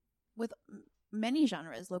with many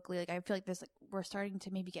genres locally. Like I feel like we're starting to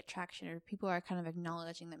maybe get traction, or people are kind of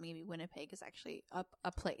acknowledging that maybe Winnipeg is actually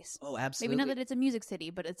a place. Oh, absolutely. Maybe not that it's a music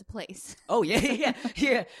city, but it's a place. Oh yeah.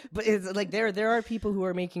 But it's like there are people who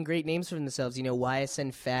are making great names for themselves. You know,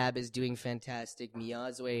 YSN Fab is doing fantastic.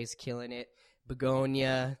 Miazwe is killing it.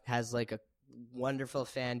 Begonia has like a wonderful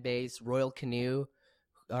fan base. Royal Canoe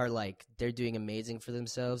are like, they're doing amazing for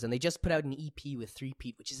themselves, and they just put out an EP with Three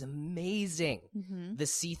Pete, which is amazing. Mm-hmm. The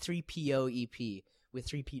C3PO EP with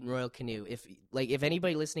Three Pete and Royal Canoe. If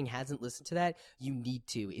anybody listening hasn't listened to that, you need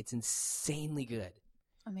to. It's insanely good.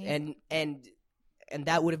 Amazing. And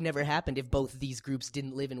that would have never happened if both these groups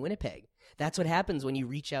didn't live in Winnipeg. That's what happens when you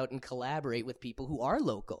reach out and collaborate with people who are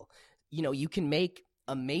local. You know, you can make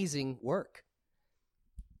amazing work.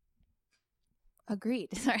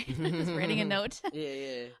 Agreed. Sorry, just writing a note.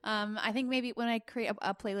 Yeah. I think maybe when I create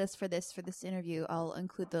a playlist for this interview, I'll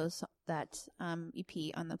include that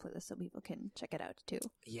EP on the playlist so people can check it out too.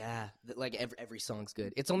 Yeah, like every song's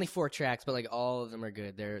good. It's only 4 tracks, but like all of them are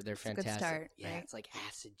good. They're fantastic. A good start. Yeah, right? It's like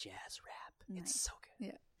acid jazz rap. Nice. It's so good.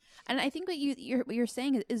 Yeah, and I think what you're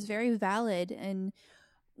saying is very valid. And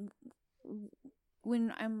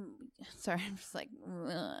when I'm just like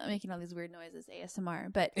making all these weird noises,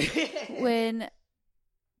 ASMR. But when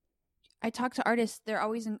I talk to artists, they're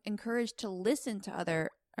always encouraged to listen to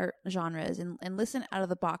other genres and listen out of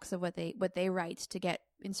the box of what they write to get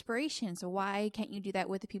inspiration. So why can't you do that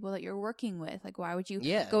with the people that you're working with? Like, why would you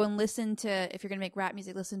go and listen to, if you're going to make rap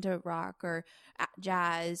music, listen to rock or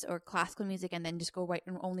jazz or classical music, and then just go write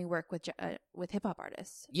and only work with hip hop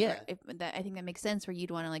artists? Yeah, I think that makes sense. Where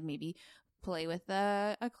you'd want to like maybe play with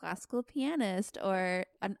a classical pianist or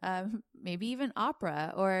maybe even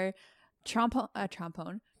opera or trumpet or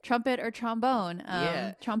trombone.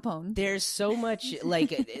 Trombone. There's so much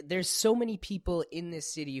there's so many people in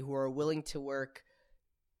this city who are willing to work.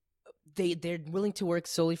 They're willing to work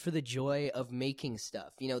solely for the joy of making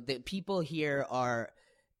stuff. You know, the people here are,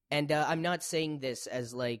 and I'm not saying this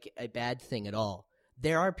as like a bad thing at all.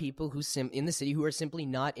 There are people who in the city who are simply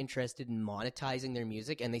not interested in monetizing their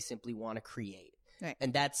music, and they simply want to create. Right.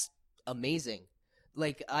 And that's amazing.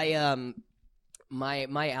 Like my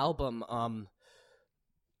album, I'm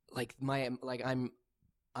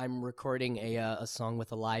recording a song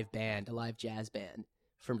with a live jazz band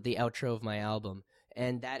from the outro of my album,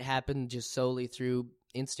 and that happened just solely through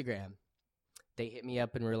Instagram. They hit me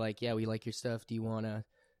up and were like, "Yeah, we like your stuff. Do you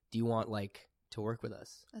want like to work with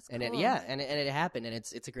us?" That's and cool. It happened, and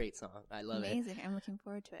it's a great song. I love it. Amazing. I'm looking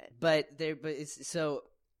forward to it. But so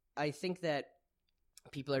I think that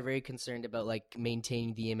people are very concerned about like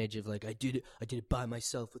maintaining the image of like I did it by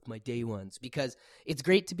myself with my day ones, because it's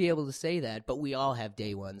great to be able to say that, but we all have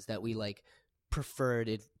day ones that we like prefer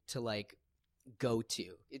to like go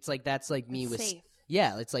to. It's like that's like me with safe.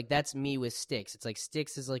 Yeah, it's like that's me with Styx. It's like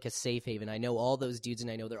Styx is like a safe haven. I know all those dudes, and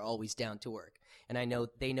I know they're always down to work, and I know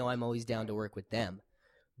they know I'm always down to work with them.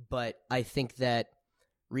 But I think that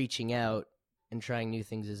reaching out and trying new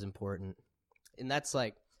things is important, and that's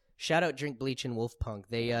like. Shout out Drink Bleach and Wolf Punk.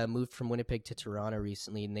 They moved from Winnipeg to Toronto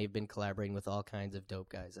recently, and they've been collaborating with all kinds of dope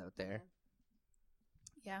guys out there.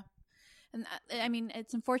 Yeah. And I mean,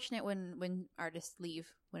 it's unfortunate when artists leave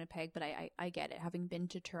Winnipeg, but I get it. Having been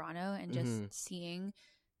to Toronto and just seeing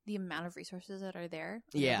the amount of resources that are there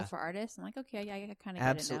for artists, I'm like, okay, I kind of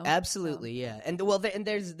get it now. Absolutely, yeah. And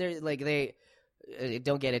there's like they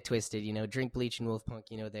don't get it twisted, you know. Drink Bleach and Wolf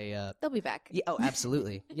Punk, you know, they'll be back. Yeah, oh,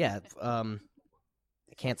 absolutely, yeah.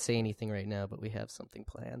 I can't say anything right now, but we have something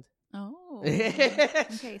planned. Oh, okay.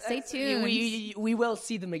 Stay tuned. We will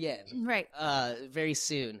see them again, right? Very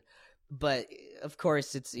soon. But of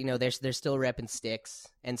course, it's they're still repping Styx,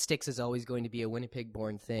 and Styx is always going to be a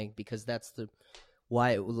Winnipeg-born thing because that's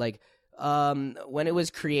why. Like when it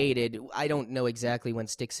was created, I don't know exactly when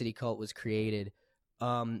Styx City Cult was created,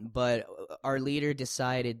 but our leader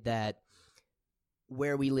decided that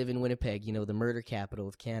where we live in Winnipeg, the murder capital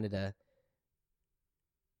of Canada.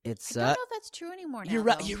 I don't know if that's true anymore now. You're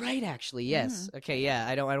right. You're right. Actually, yes. Mm-hmm. Okay. Yeah.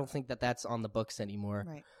 I don't think that's on the books anymore.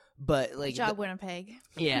 Right. But like, good job, Winnipeg.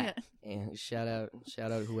 Yeah. Yeah. Shout out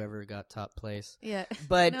whoever got top place. Yeah.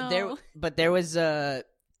 But there was the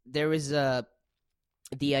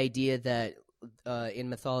idea that in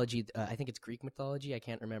mythology, I think it's Greek mythology, I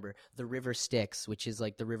can't remember, the river Styx, which is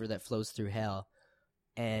like the river that flows through hell.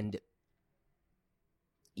 And,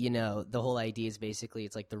 the whole idea is basically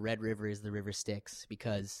it's like the Red River is the river Styx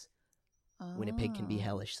because Winnipeg can be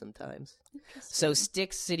hellish sometimes. So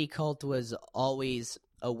Styx City Cult was always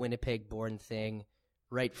a Winnipeg-born thing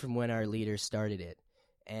right from when our leaders started it.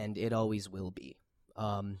 And it always will be.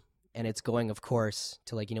 And it's going, of course,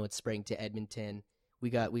 to it's spreading to Edmonton. We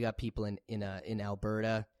got people in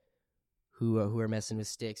Alberta who are messing with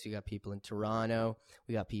Styx. We got people in Toronto.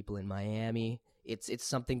 We got people in Miami. It's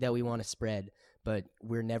something that we want to spread, but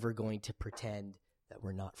we're never going to pretend that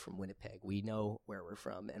we're not from Winnipeg. We know where we're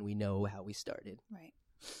from, and we know how we started. Right.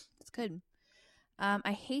 That's good.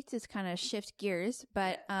 I hate to kind of shift gears,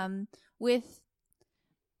 but we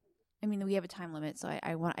have a time limit, so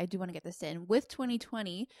I do want to get this in. With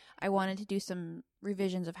 2020, I wanted to do some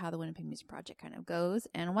revisions of how the Winnipeg Music Project kind of goes.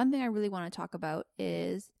 And one thing I really want to talk about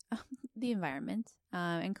is the environment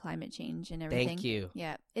and climate change and everything. Thank you.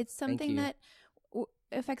 Yeah, it's something that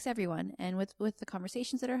affects everyone. And with the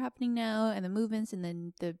conversations that are happening now and the movements and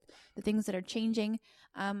then the things that are changing,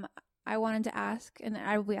 I wanted to ask, and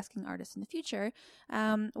I will be asking artists in the future,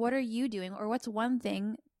 what are you doing, or what's one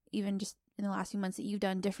thing, even just in the last few months, that you've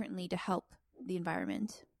done differently to help the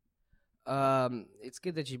environment? It's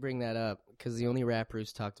good that you bring that up because the only rapper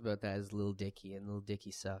who's talked about that is Lil Dicky, and Lil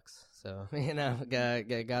Dicky sucks. So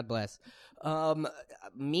God bless.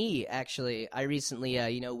 Me actually, I recently,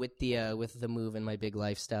 with the move and my big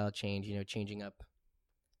lifestyle change, changing up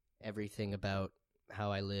everything about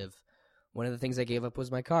how I live. One of the things I gave up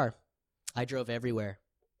was my car. I drove everywhere.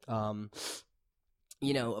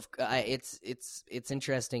 It's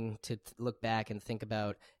interesting to look back and think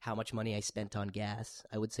about how much money I spent on gas.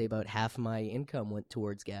 I would say about half my income went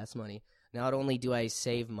towards gas money. Not only do I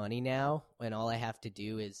save money now, when all I have to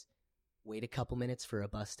do is wait a couple minutes for a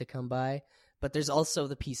bus to come by, but there's also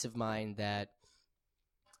the peace of mind that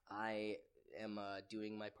I am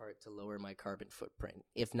doing my part to lower my carbon footprint,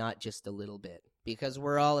 if not just a little bit, because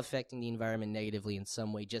we're all affecting the environment negatively in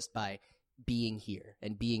some way just by being here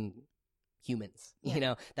and being humans.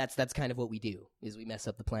 Yeah. That's kind of what we do, is we mess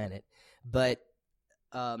up the planet. But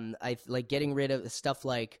I like getting rid of stuff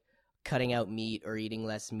like cutting out meat or eating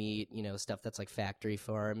less meat, stuff that's like factory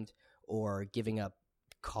farmed, or giving up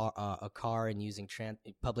a car and using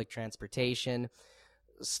public transportation.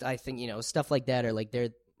 I think stuff like that are like they're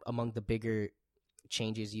among the bigger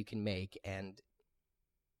changes you can make. And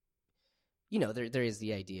there is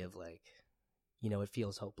the idea of it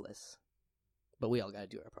feels hopeless, but we all got to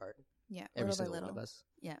do our part. Yeah, every little single by little. one of us.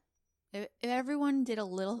 Yeah, if everyone did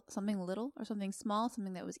something little or something small,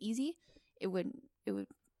 something that was easy, it would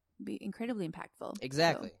be incredibly impactful.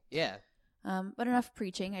 Exactly. So, yeah. But enough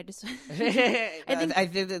preaching. I just I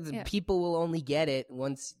think that people will only get it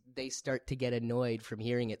once they start to get annoyed from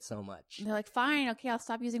hearing it so much. They're like, "Fine, okay, I'll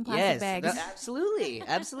stop using plastic bags." Absolutely,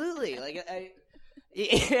 absolutely.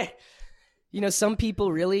 Some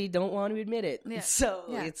people really don't want to admit it. Yeah. So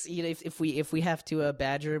it's if we have to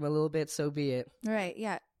badger them a little bit, so be it. Right.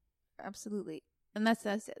 Yeah. Absolutely. And that's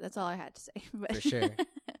it. That's all I had to say. But for sure.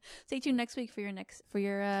 Stay tuned next week for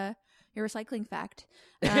your recycling fact,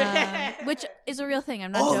 which is a real thing.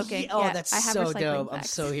 I'm not joking. Yeah. That's so dope. Facts.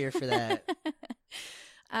 I'm so here for that.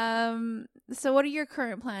 So what are your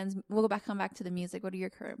current plans? We'll come back to the music. What are your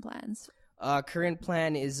current plans? Current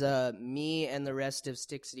plan is me and the rest of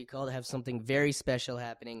Styx City Cult to have something very special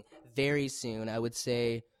happening very soon. I would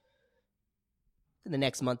say in the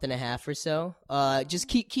next month and a half or so. Just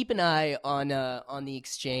keep an eye on the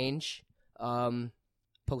exchange,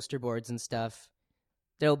 poster boards and stuff.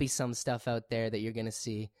 There'll be some stuff out there that you're gonna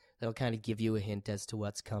see that'll kind of give you a hint as to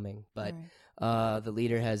what's coming. But the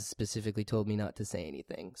leader has specifically told me not to say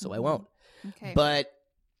anything, so I won't. Okay. But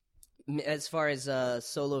as far as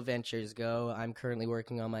solo ventures go, I'm currently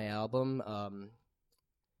working on my album.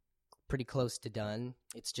 Pretty close to done.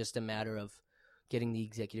 It's just a matter of getting the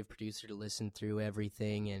executive producer to listen through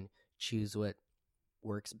everything and choose what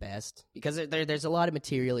works best. Because there's a lot of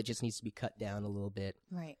material, it just needs to be cut down a little bit.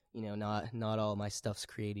 Right. Not all my stuff's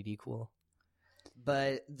created equal.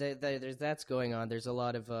 But there's that's going on. There's a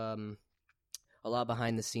lot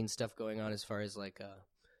behind the scenes stuff going on as far as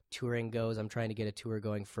touring goes. I'm trying to get a tour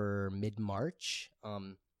going for mid-March.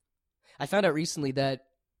 I found out recently that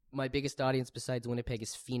my biggest audience besides Winnipeg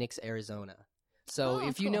is Phoenix, Arizona. So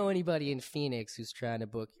if you know anybody in Phoenix who's trying to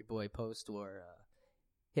book your boy Post War,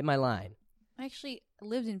 hit my line. I actually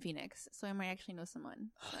lived in Phoenix, so I might actually know someone.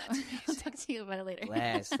 So I'll talk to you about it later.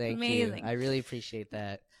 Bless, thank Amazing. you. I really appreciate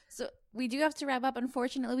that. So we do have to wrap up.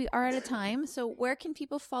 Unfortunately, we are out of time. So where can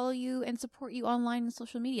people follow you and support you online and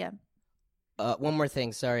social media? One more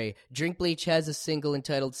thing, sorry. Drink Bleach has a single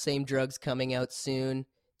entitled Same Drugs coming out soon.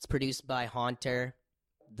 It's produced by Haunter,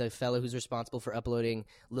 the fellow who's responsible for uploading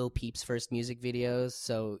Lil Peep's first music videos.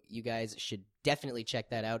 So you guys should definitely check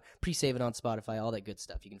that out. Pre-save it on Spotify, all that good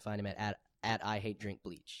stuff. You can find him at I Hate Drink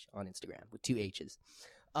Bleach on Instagram with 2 H's.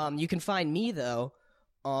 You can find me, though,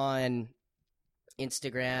 on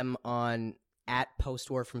Instagram on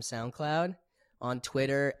 @postwar from SoundCloud, on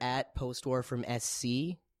Twitter @postwar from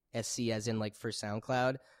SC as in like for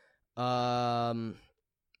SoundCloud. I'm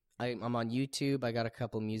on YouTube. I got a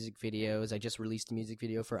couple music videos. I just released a music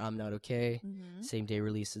video for I'm Not Okay. Mm-hmm. Same day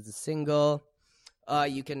release as the single.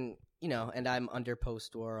 You can, and I'm under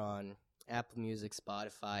Postwar on Apple Music,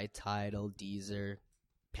 Spotify, Tidal, Deezer,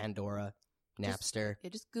 Pandora, Napster.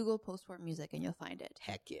 Just Google Postwar Music and you'll find it.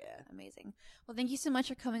 Heck yeah. Amazing. Well, thank you so much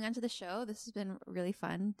for coming onto the show. This has been really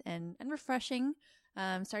fun and refreshing.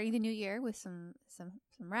 Starting the new year with some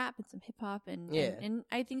rap and some hip hop and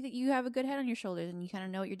I think that you have a good head on your shoulders and you kind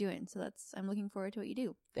of know what you're doing. So I'm looking forward to what you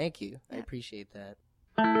do. Thank you. Yeah. I appreciate that.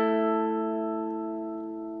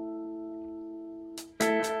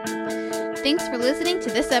 Thanks for listening to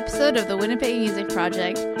this episode of the Winnipeg Music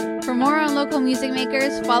Project. For more on local music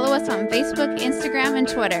makers, follow us on Facebook, Instagram, and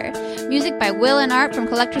Twitter. Music by Will and Art from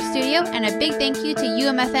Collector Studio, and a big thank you to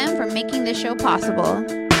UMFM for making this show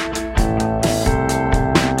possible.